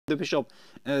the bishop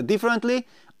differently.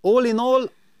 All in all,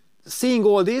 seeing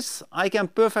all this, I can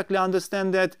perfectly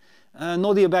understand that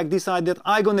Nodiabek decided that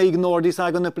I'm gonna ignore this,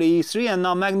 I'm gonna play e3, and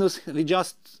now Magnus, we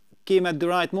just came at the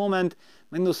right moment.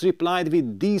 Magnus replied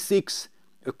with d6,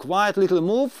 a quiet little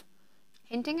move.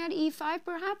 Hinting at e5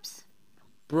 perhaps?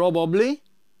 Probably,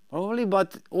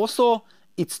 but also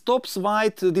it stops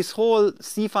white, this whole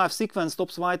c5 sequence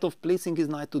stops white of placing his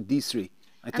knight to d3.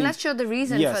 And let's show the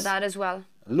reason for that as well.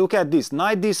 Look at this,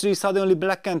 knight d3, suddenly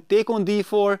black can take on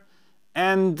d4,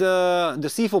 and the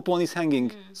c4 pawn is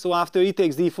hanging. So after he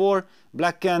takes d4,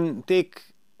 black can take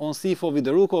on c4 with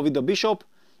the rook or with the bishop.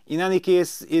 In any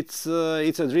case, it's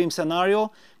a dream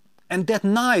scenario. And that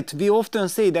knight, we often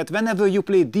say that whenever you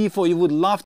play d4, you would love